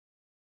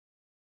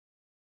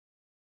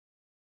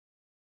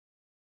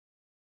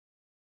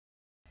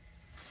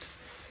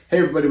Hey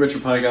everybody,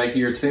 RetroPie guy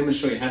here. Today I'm going to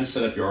show you how to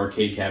set up your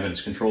arcade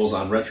cabinet's controls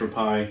on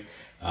RetroPie.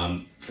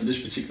 For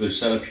this particular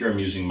setup here, I'm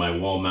using my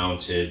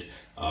wall-mounted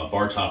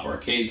bar top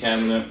arcade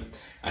cabinet.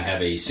 I have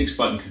a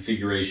 6-button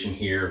configuration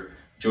here,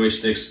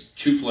 joysticks,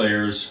 2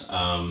 players,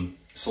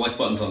 select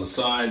buttons on the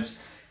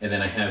sides, and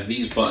then I have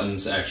these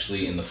buttons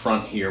actually in the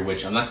front here,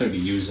 which I'm not going to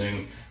be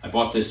using. I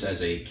bought this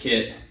as a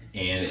kit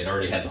and it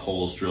already had the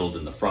holes drilled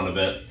in the front of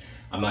it.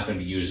 I'm not going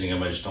to be using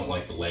them. I just don't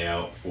like the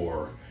layout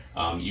for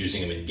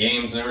using them in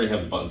games, and I already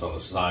have the buttons on the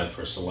side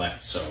for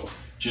select, so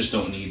just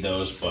don't need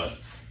those, but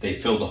they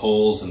fill the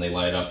holes and they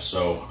light up,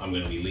 so I'm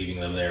going to be leaving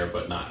them there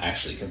but not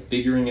actually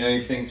configuring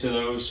anything to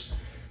those.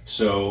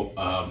 So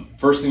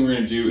first thing we're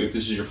going to do, if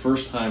this is your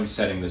first time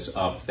setting this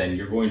up, then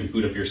you're going to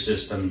boot up your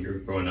system. You're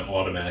going to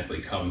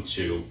automatically come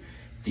to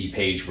the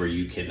page where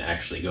you can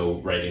actually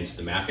go right into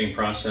the mapping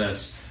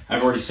process.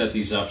 I've already set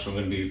these up, so I'm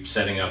going to be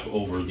setting up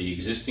over the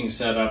existing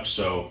setup.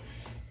 So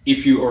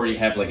if you already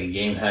have like a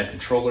gamepad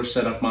controller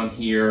set up on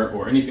here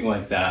or anything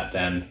like that,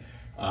 then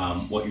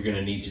what you're going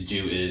to need to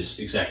do is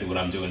exactly what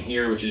I'm doing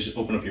here, which is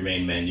open up your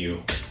main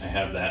menu. I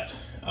have that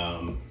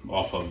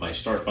off of my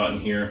start button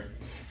here.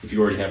 If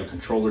you already have a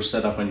controller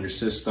set up on your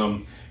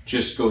system,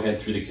 just go ahead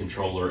through the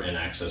controller and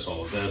access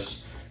all of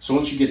this. So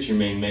once you get to your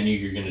main menu,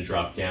 you're going to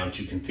drop down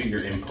to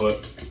configure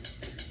input.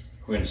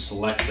 We're going to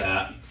select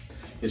that.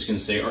 It's going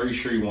to say, are you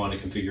sure you want to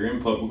configure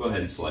input? We'll go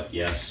ahead and select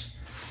yes.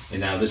 And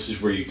now this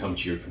is where you come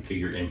to your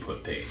configure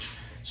input page.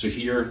 So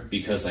here,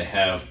 because I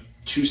have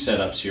 2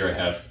 setups here, I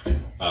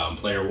have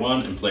player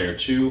 1 and player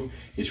 2.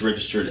 It's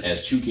registered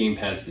as 2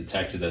 gamepads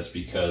detected. That's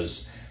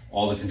because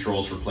all the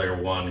controls for player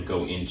 1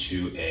 go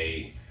into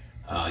a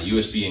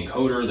USB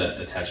encoder that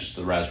attaches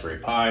to the Raspberry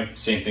Pi.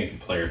 Same thing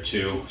for player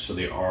 2, so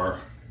they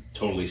are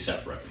totally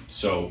separate.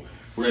 So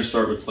we're going to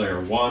start with player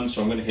 1.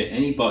 So I'm going to hit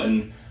any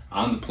button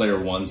on the player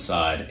 1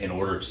 side in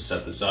order to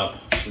set this up.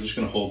 So I'm just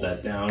going to hold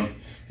that down.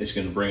 It's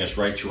going to bring us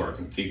right to our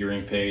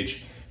configuring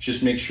page.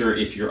 Just make sure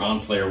if you're on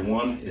player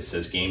 1, it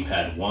says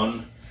gamepad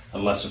 1,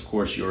 unless of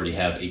course you already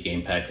have a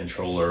gamepad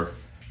controller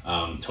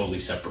totally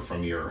separate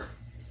from your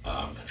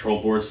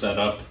control board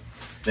setup.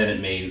 Then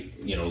it may,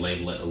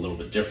 label it a little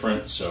bit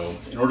different. So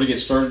in order to get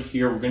started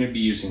here, we're going to be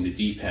using the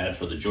D-pad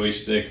for the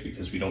joystick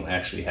because we don't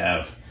actually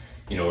have,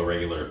 a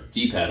regular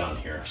D-pad on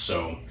here.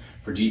 So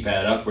for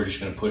D-pad up, we're just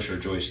going to push our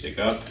joystick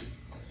up.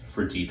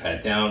 For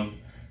D-pad down,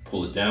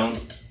 pull it down.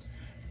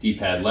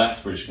 D-pad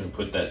left, we're just going to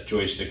put that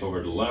joystick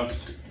over to the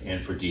left,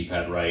 and for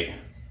D-pad right,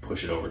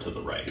 push it over to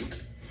the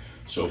right.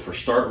 So for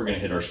start, we're going to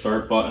hit our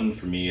start button.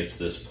 For me, it's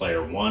this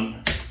player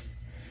 1.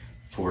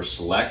 For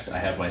select, I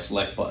have my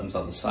select buttons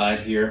on the side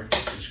here.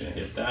 I'm just going to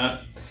hit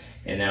that.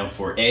 And now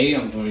for A,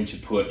 I'm going to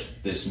put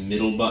this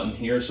middle button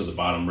here, so the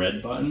bottom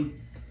red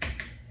button.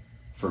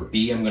 For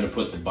B, I'm going to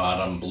put the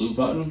bottom blue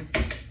button.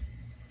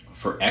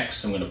 For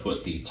X, I'm going to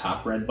put the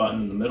top red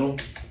button in the middle.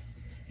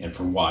 And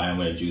for Y, I'm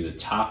going to do the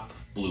top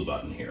blue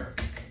button here.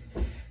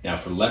 Now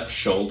for left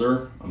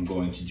shoulder, I'm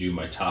going to do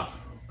my top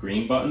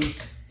green button.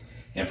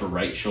 And for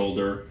right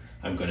shoulder,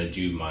 I'm going to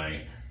do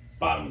my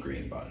bottom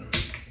green button.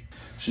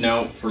 So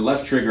now for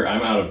left trigger,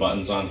 I'm out of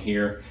buttons on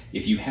here.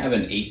 If you have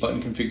an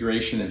 8-button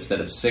configuration instead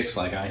of 6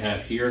 like I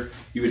have here,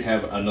 you would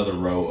have another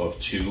row of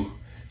 2.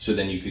 So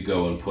then you could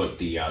go and put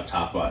the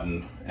top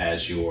button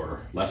as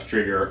your left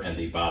trigger and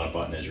the bottom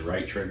button as your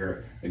right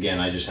trigger. Again,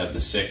 I just have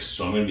the 6,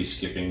 so I'm going to be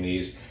skipping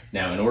these.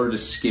 Now, in order to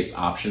skip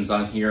options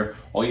on here,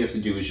 all you have to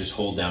do is just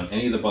hold down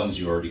any of the buttons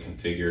you already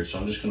configured. So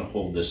I'm just going to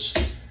hold this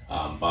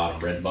bottom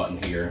red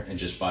button here and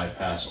just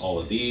bypass all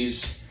of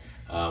these.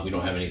 We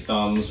don't have any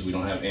thumbs, we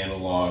don't have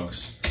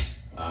analogs,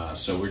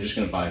 so we're just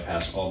going to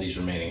bypass all these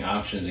remaining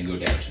options and go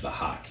down to the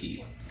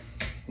hotkey.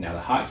 Now,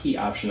 the hotkey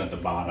option at the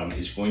bottom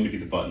is going to be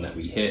the button that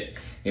we hit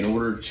in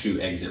order to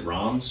exit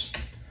ROMs.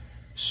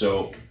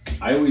 So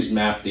I always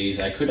map these.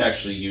 I could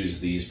actually use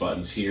these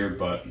buttons here,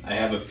 but I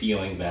have a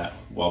feeling that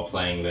while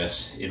playing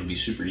this, it'll be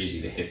super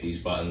easy to hit these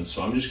buttons.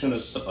 So I'm just going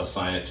to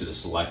assign it to the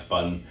select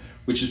button,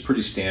 which is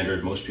pretty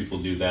standard. Most people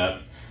do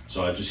that.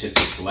 So I just hit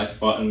the select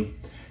button.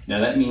 Now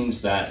that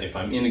means that if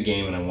I'm in a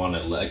game and I want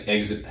to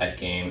exit that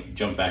game,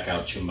 jump back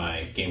out to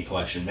my game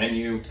collection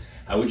menu,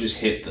 I would just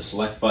hit the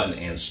select button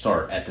and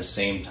start at the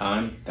same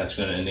time. That's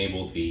going to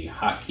enable the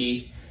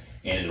hotkey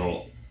and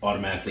it'll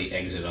automatically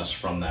exit us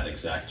from that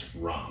exact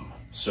ROM.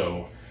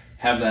 So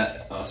have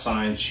that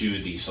assigned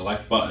to the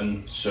select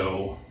button.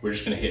 So we're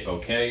just going to hit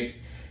OK.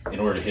 In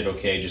order to hit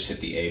OK, just hit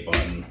the A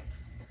button.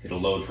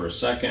 It'll load for a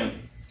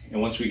second.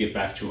 And once we get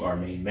back to our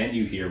main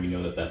menu here, we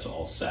know that that's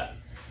all set.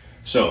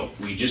 So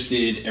we just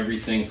did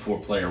everything for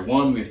player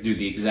 1. We have to do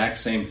the exact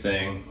same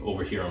thing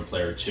over here on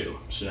player 2.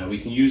 So now we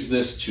can use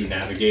this to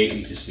navigate.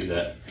 You can see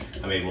that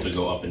I'm able to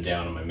go up and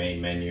down on my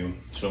main menu.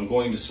 So I'm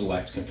going to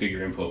select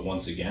configure input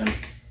once again.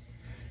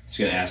 It's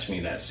going to ask me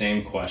that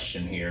same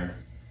question here.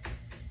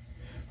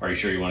 Are you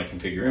sure you want to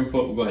configure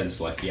input? We'll go ahead and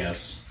select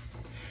yes.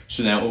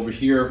 So now over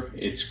here,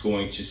 it's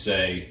going to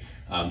say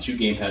 2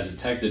 gamepads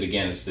detected.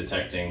 Again, it's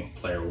detecting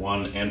player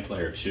 1 and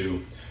player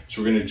 2.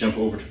 So we're going to jump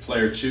over to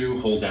player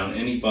 2, hold down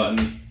any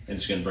button, and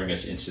it's going to bring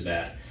us into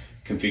that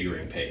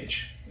configuring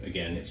page.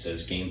 Again, it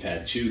says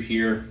gamepad 2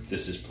 here.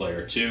 This is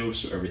player 2,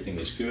 so everything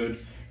is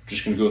good.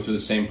 Just gonna go through the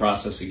same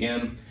process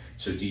again.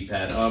 So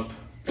D-pad up,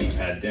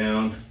 D-pad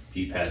down,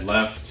 D-pad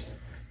left,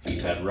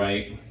 D-pad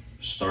right,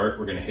 start.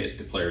 We're gonna hit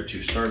the player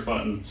 2 start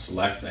button,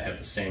 select. I have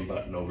the same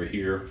button over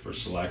here for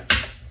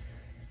select.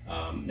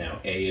 Now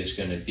A is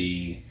gonna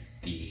be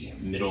the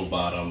middle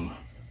bottom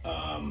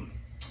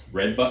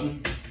red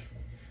button.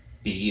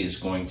 B is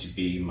going to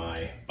be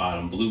my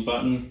bottom blue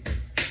button.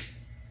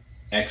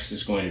 X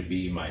is going to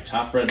be my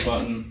top red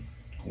button.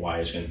 Y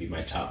is going to be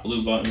my top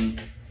blue button.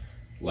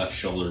 Left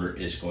shoulder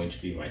is going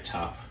to be my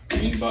top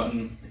green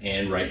button.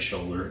 And right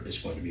shoulder is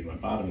going to be my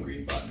bottom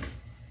green button.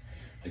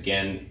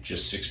 Again,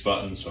 just 6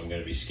 buttons, so I'm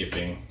going to be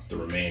skipping the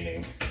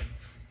remaining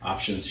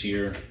options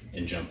here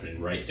and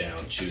jumping right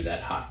down to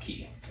that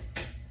hotkey.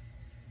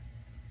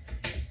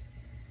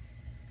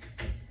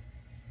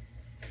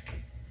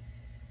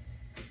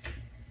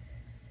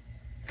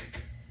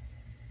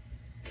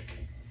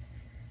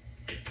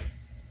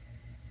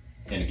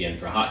 And again,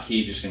 for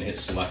hotkey, just gonna hit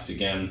select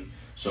again.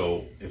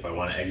 So if I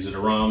wanna exit a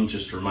ROM,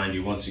 just to remind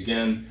you once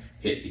again,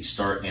 hit the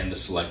start and the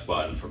select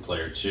button for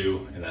player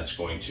 2, and that's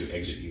going to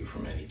exit you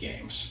from any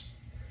games.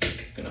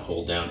 Gonna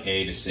hold down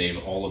A to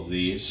save all of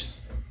these.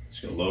 It's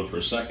gonna load for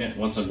a second.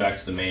 Once I'm back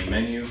to the main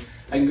menu,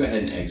 I can go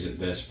ahead and exit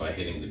this by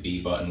hitting the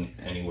B button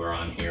anywhere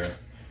on here.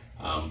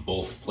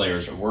 Both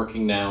players are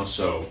working now,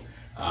 so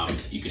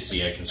you can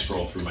see I can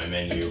scroll through my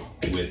menu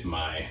with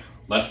my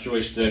left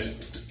joystick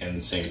and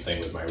the same thing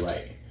with my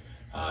right.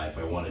 If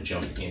I want to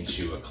jump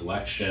into a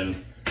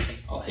collection,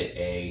 I'll hit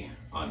A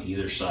on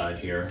either side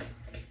here,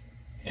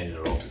 and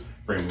it'll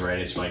bring me right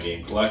into my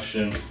game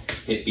collection.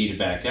 Hit B to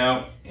back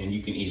out, and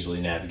you can easily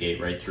navigate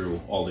right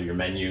through all of your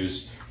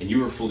menus, and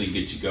you are fully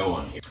good to go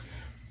on here.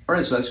 All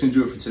right, so that's going to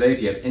do it for today.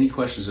 If you have any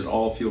questions at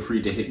all, feel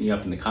free to hit me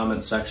up in the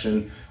comments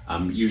section.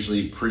 I'm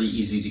usually pretty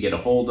easy to get a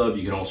hold of.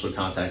 You can also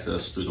contact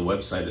us through the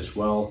website as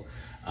well.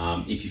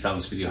 If you found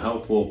this video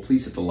helpful,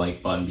 please hit the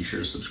like button. Be sure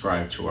to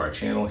subscribe to our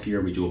channel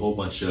here. We do a whole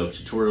bunch of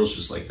tutorials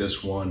just like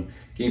this one,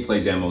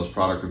 gameplay demos,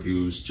 product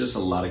reviews, just a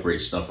lot of great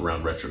stuff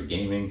around retro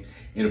gaming.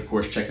 And of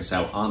course, check us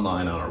out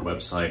online on our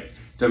website,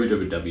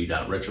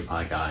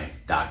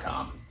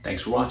 www.retropieguy.com.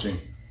 Thanks for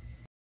watching.